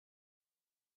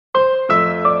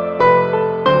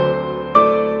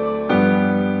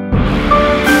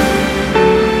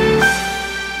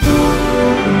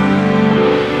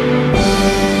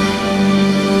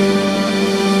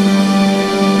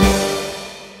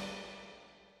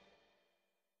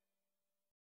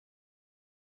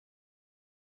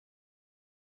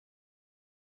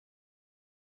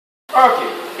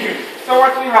Okay, so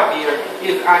what we have here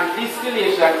is a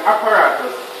distillation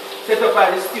apparatus set up by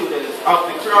the students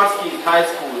of the Crosskeys High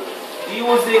School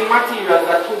using materials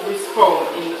that could be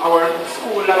found in our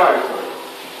school laboratory.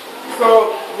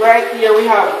 So right here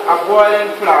we have a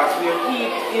boiling flask where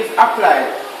heat is applied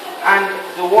and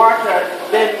the water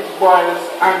then boils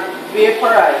and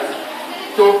vaporizes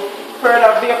to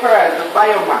further vaporize the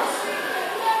biomass.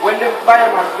 When the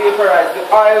biomass vaporizes, the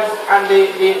oils and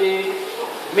the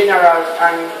minerals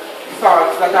and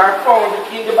salts that are found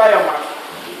in the biomass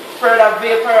further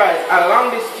vaporize along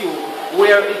this tube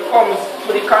where it comes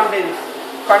to the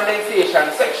condensation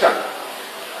section.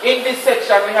 In this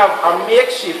section we have a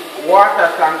makeshift water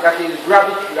tank that is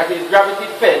gravity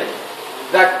fed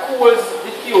that cools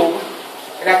the tube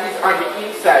that is on the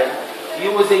inside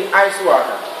using ice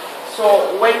water.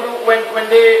 So when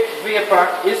the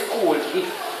vapor is cooled, it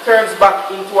turns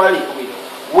back into a liquid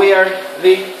where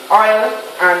the oil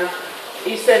and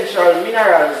essential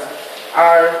minerals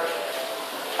are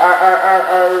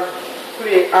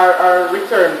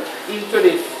returned into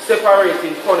this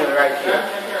separating tunnel right here,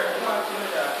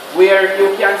 where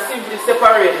you can simply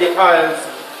separate the oils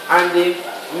and the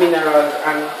minerals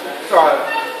and salt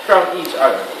from each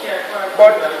other.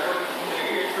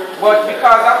 But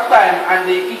because of time and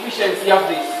the efficiency of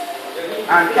this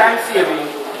and time saving,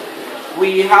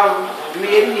 we have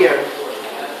made here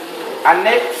a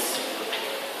next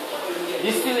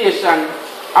distillation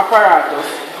apparatus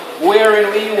wherein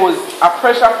we use a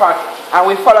pressure pot and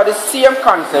we follow the same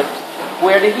concept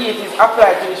where the heat is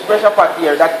applied to this pressure pot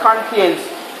here that contains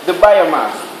the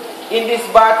biomass. In this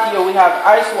bath here we have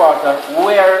ice water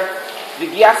where the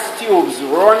gas tubes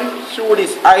run through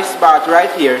this ice bath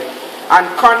right here and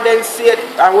condensate,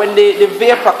 and when the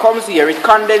vapor comes here it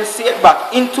condensates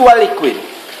back into a liquid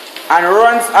and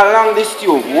runs along this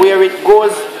tube where it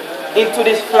goes into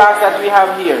this flask that we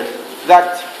have here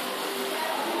that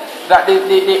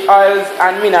the oils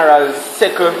and minerals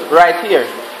settle right here.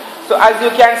 So as you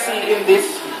can see in this,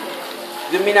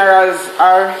 the minerals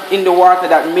are in the water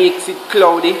that makes it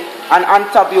cloudy, and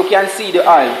on top you can see the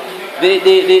oil.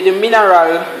 The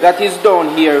mineral that is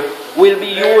down here will be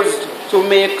used to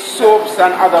make soaps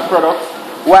and other products,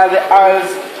 while the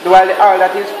oil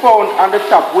that is found on the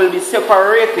top will be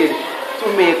separated to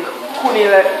make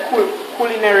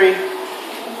culinary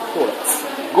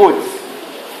goods.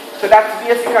 So that's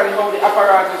basically how the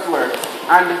apparatus works.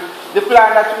 And the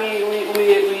plan that we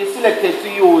selected to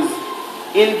use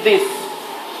in this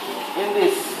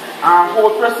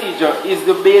whole procedure is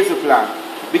the basil plan,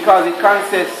 because it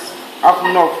consists of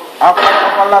a lot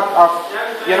of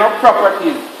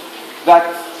properties that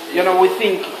we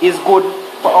think is good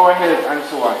for our health and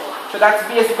so on. So that's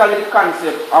basically the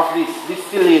concept of this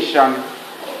distillation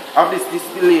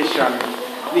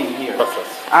thing here.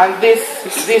 Process. And this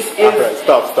is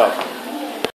stop.